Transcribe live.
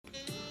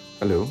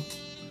Hello,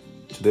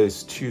 today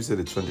is Tuesday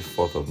the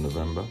 24th of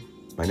November.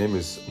 My name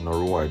is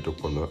Norua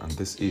Idopolo and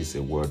this is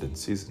A Word in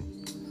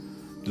Season.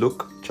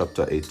 Luke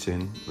chapter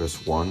 18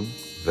 verse 1,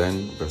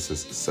 then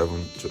verses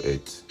 7 to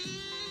 8.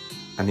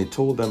 And he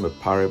told them a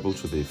parable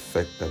to the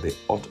effect that they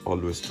ought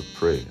always to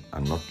pray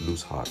and not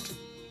lose heart.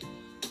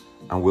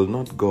 And will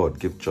not God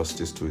give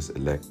justice to his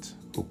elect,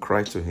 who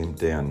cry to him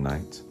day and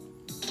night?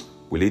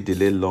 Will he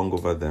delay long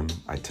over them?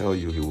 I tell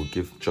you, he will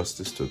give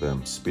justice to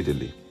them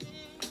speedily.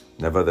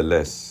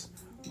 Nevertheless,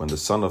 when the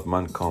Son of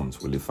Man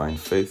comes, will he find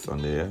faith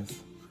on the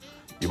earth?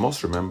 You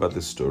must remember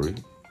this story.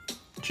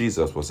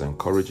 Jesus was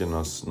encouraging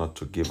us not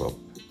to give up,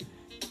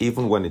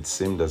 even when it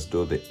seemed as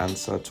though the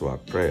answer to our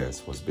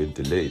prayers was being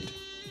delayed.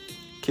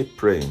 Keep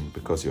praying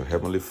because your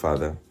Heavenly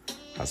Father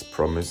has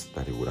promised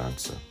that he would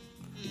answer.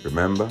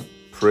 Remember,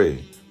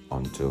 pray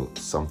until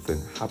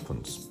something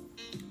happens.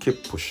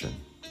 Keep pushing.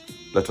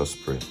 Let us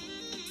pray.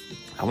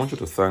 I want you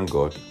to thank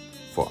God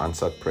for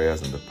answered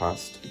prayers in the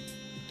past.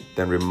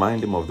 Then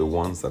remind him of the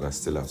ones that are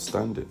still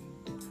outstanding.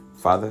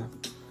 Father,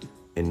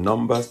 in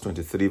Numbers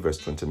 23 verse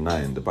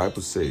 29, the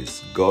Bible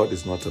says, God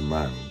is not a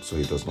man, so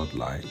he does not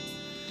lie.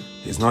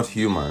 He is not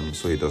human,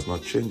 so he does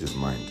not change his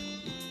mind.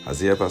 Has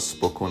he ever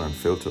spoken and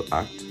failed to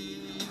act?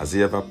 Has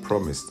he ever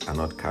promised and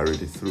not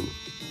carried it through?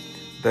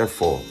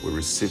 Therefore, we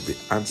receive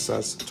the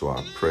answers to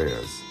our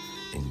prayers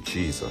in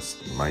Jesus'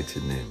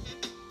 mighty name.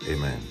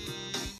 Amen.